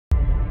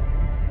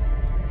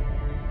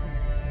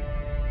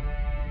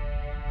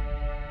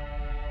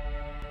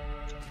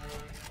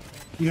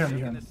You hear him,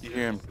 you hear him. You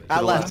hear him.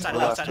 Out left, To the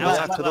left, left,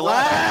 left, to the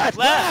left,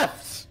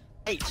 left!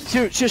 Hey,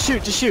 shoot, just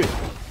shoot. Just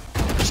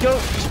go,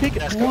 just peek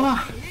it. Why?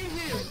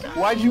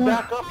 Why'd you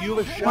back up? You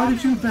have a shot. Why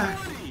did you back?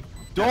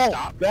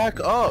 Don't back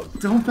up.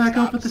 Don't back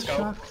up at the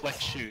shot.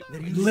 Let's shoot.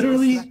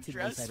 Literally,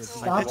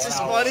 stop. It's just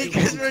funny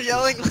because we're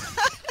yelling.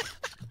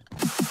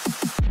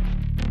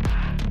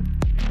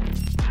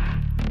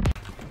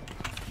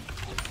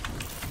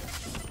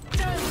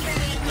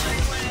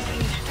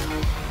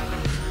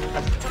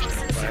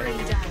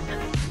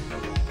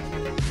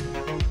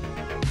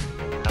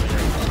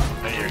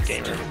 You're a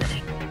gamer.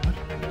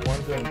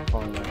 One's in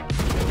corner.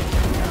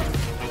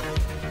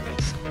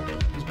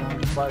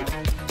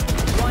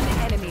 One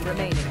enemy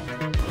remaining.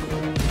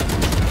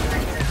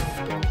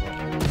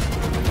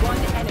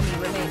 One enemy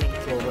remaining.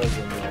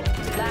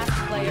 Last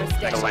player The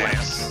standing.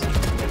 lance.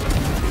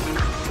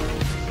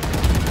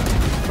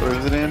 Or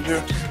is it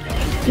Andrew?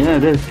 Yeah,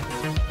 it is.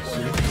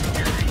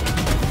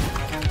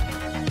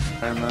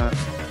 I'm not.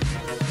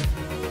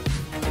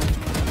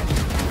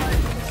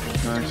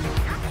 Nice.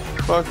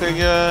 Fuck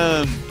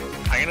again!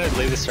 I'm gonna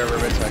leave the server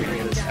bit so I can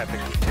get this epic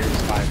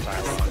Gears 5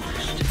 dialogue.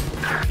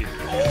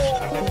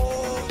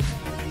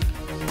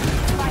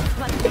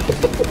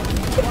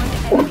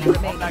 One enemy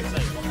remaining.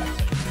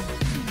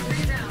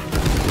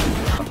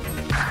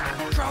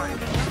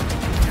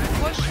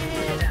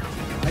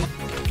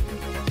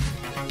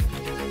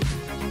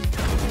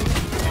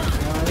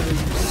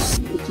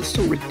 It's just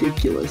so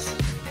ridiculous.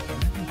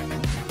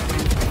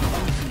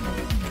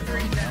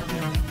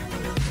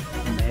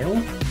 Nail?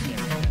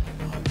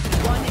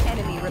 One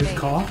enemy Good remaining.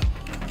 call.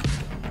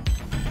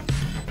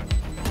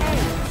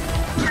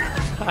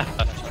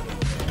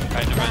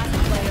 Alright, never mind. Last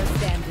player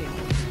standing.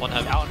 One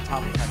heaven. Out on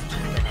top of heaven.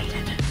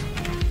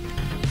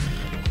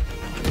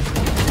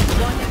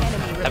 One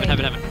enemy remaining.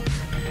 Heaven.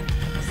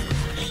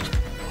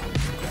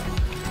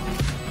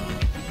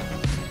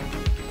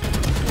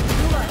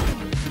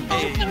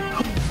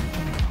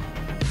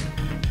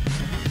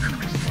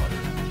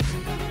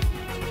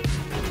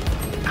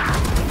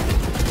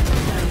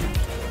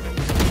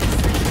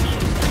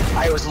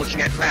 I was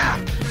looking at map.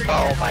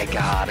 Oh my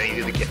god, I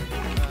needed to get.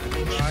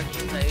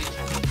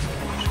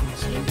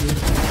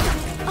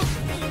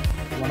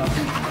 One up.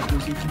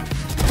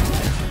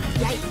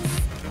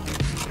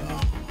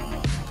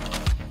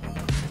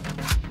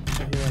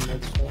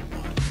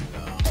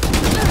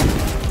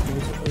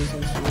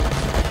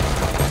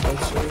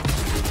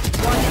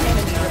 One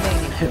enemy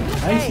remaining.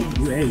 Nice,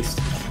 you aced.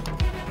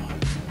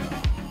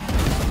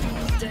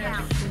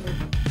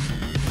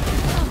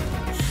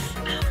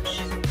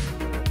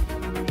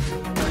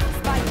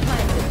 Spike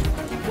planted.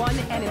 One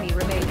enemy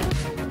remaining.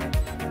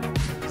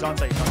 He's on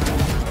site.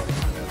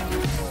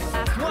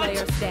 Last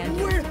player standing.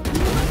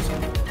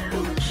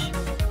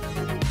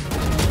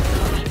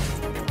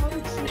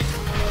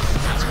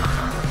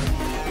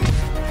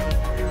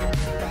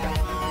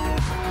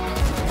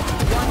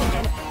 One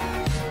enemy.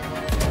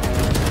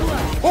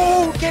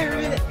 Oh,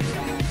 Garrett!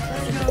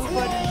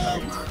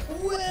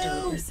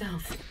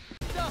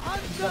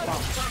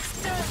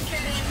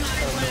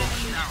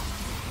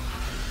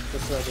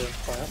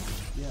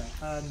 Yeah,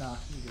 nah,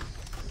 you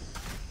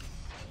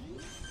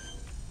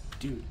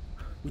good.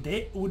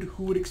 Dude,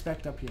 who would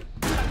expect up here?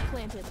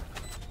 Planted.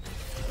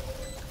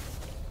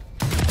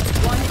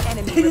 One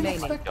enemy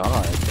remaining.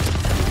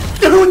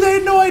 Dude, they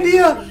had no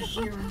idea!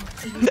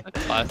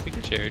 Classic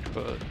Jared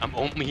quote. I'm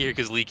only here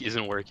because League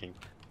isn't working.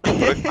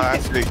 What a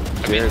classic.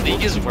 I mean,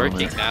 League is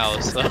working now,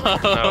 so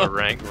no,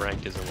 rank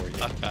isn't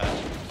working. Okay.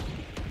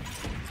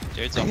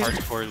 Jared's a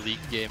hardcore League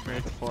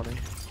gamer. Funny.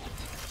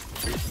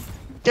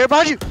 Garrett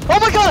behind you! Oh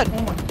my god!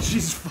 Oh my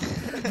Jesus.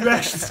 You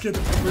actually scared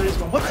the first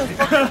one. What the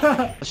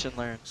fuck? Lesson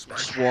learned.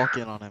 Just walk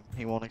in on him.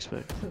 He won't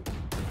expect.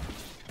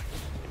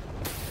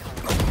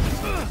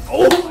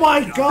 Oh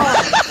my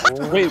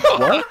god! Wait,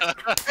 what?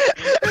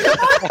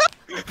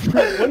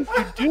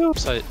 What did you do?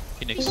 Site,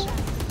 Phoenix.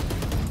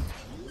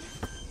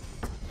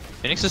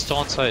 Phoenix is still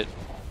on site.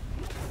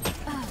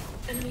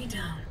 Enemy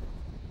down.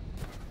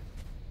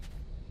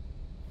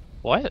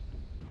 What?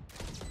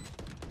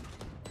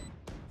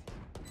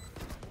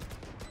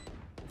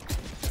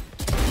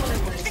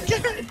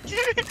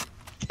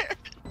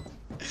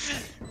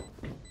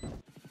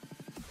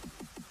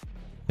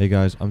 Hey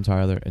guys, I'm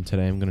Tyler, and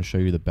today I'm going to show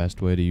you the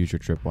best way to use your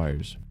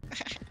tripwires.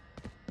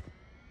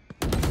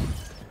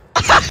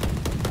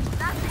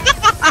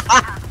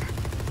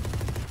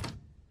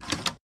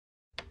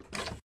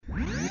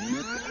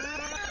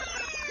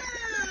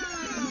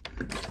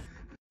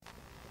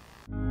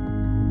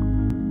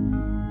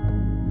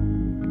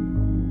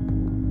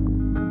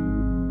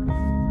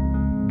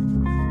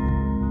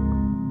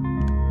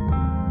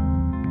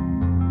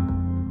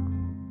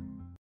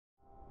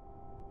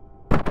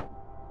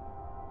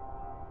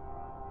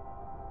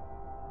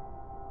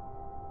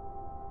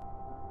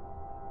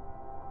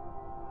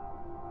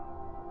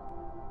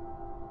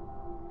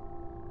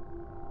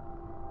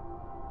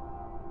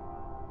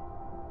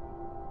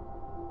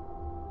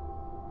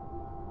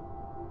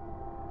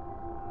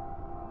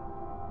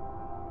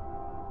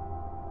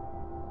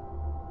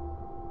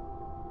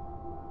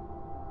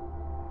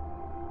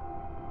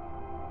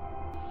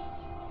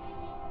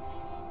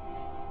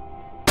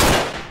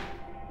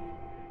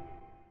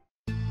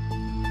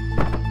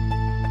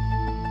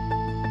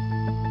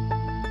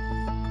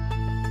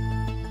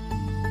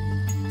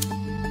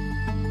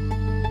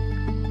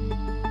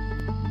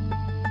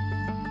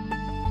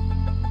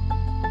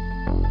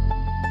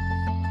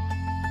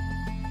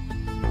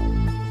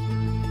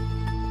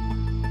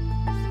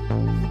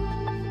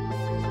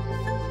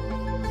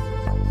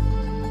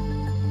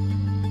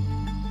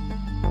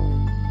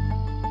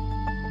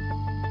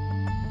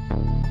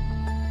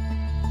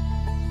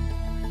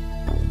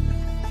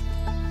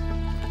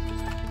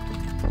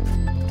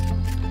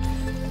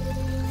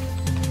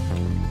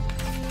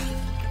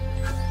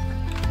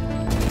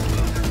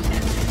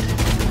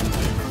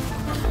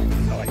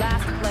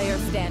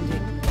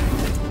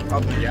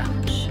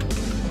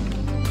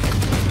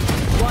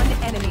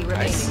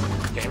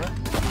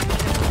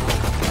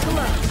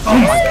 Oh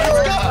my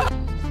god!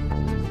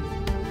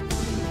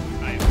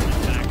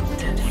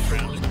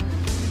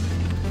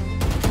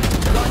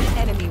 One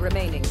enemy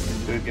remaining.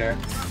 Good guy.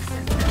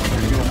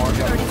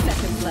 30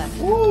 seconds left.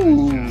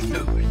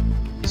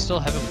 You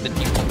still haven't been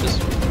default this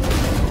one.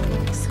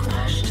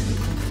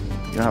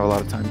 You don't have a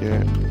lot of time,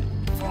 Garrett.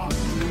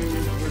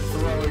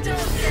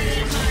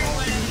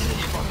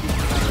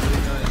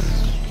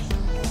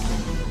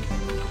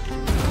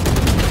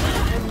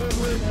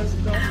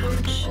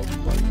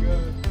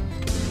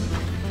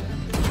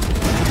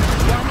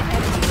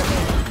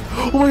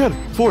 Oh my god,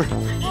 4!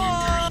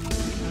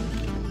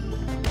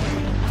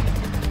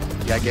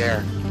 Yeah,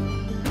 Garrett.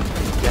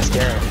 Yes,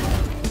 Garrett.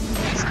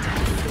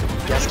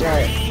 Yes,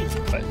 Garrett.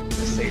 But the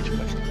sage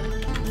question.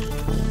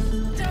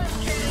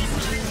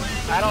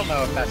 I don't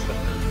know if that's the.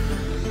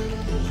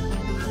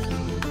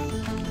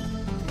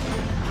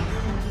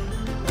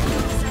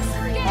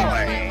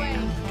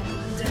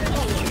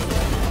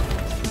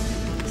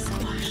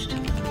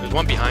 There's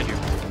one behind you.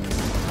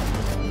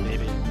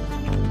 Maybe.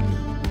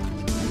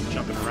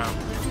 Jumping around.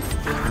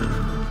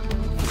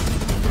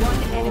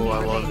 Oh,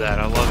 I love that.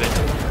 I love it.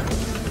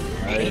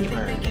 I need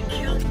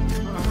help.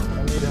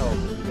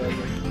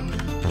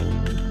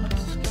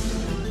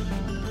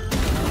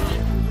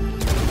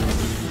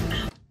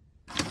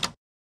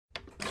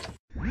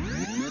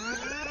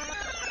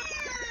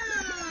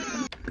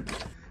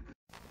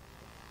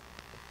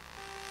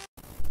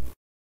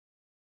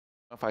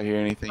 If I hear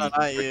anything. No,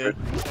 not you.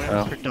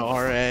 Oh. No,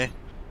 RA.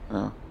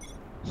 Oh.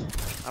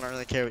 I don't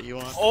really care what you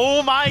want.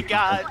 Oh my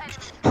god!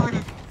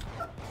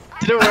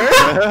 Did it work?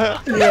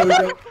 Yeah, we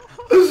go.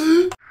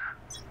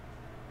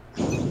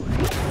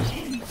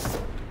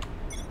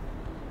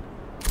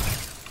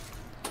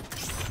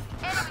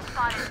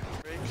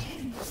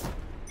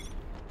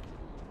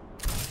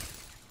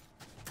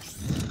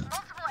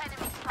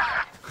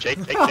 Jake.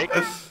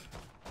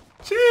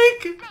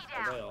 Cheek!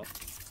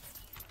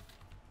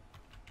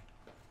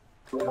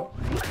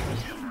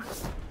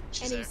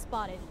 Enemy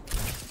spotted.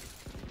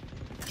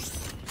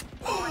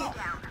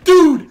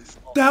 Dude!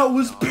 That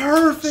was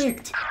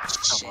perfect!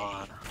 Come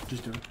on.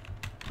 Just do it.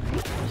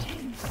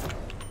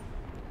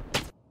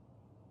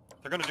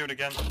 They're gonna do it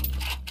again.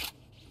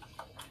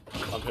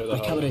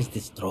 The camera is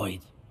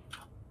destroyed.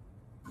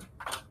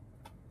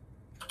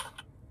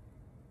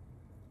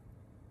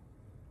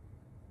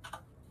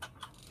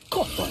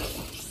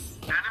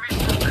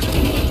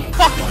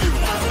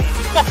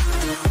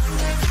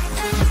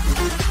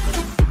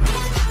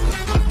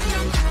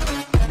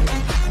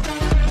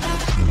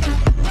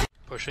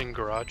 Pushing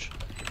garage.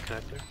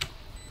 Connector.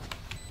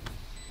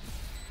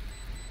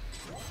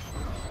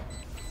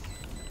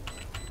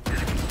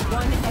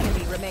 One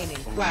enemy remaining.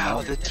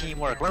 Wow, the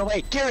teamwork. Run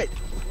away, Garrett!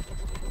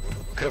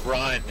 Could've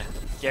run.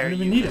 Garrett,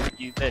 you need it.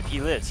 You live. He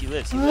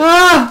lives.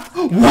 Ah!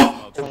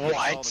 What?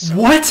 What?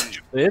 What?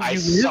 I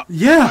saw.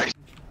 Yeah!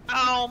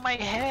 Oh, my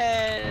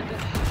head.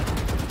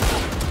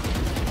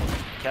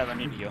 Kev, I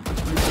need you.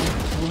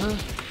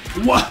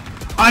 What?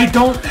 I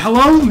don't.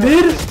 Hello,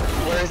 mid?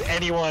 Where's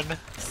anyone?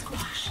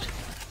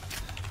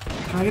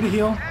 Can I get a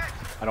heal?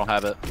 I don't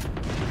have it.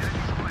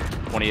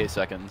 28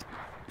 seconds.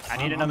 I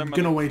need another. I'm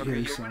gonna wait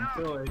here, so.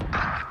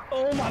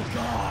 Oh my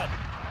god.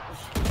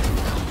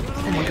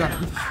 Oh my god.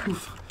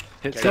 Oof.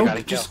 Hit Go,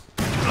 second. just.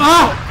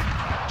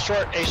 Ah!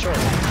 Short, A short.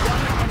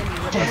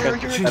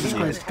 Jesus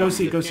Christ. Go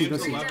see.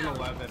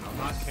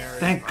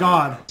 Thank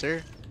God.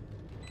 Sir?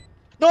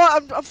 No,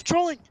 I'm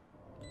trolling.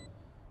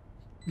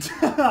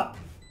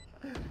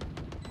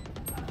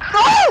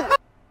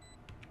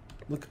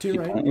 Look to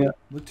your right. Yeah.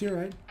 Look to your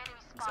right.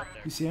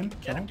 You see him?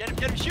 Kill him. Get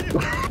him, shoot him.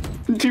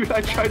 Dude,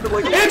 I tried to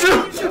like.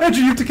 Andrew!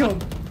 Andrew, you have to kill him.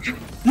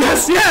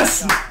 Yes,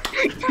 yes!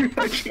 Dude,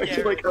 I tried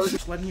to like. I was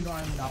Just letting you know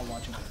I'm not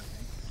watching everything.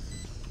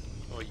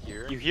 Oh,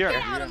 year. You hear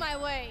Get him. out of my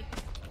way.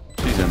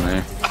 She's in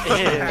there.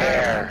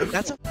 Yeah.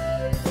 That's a.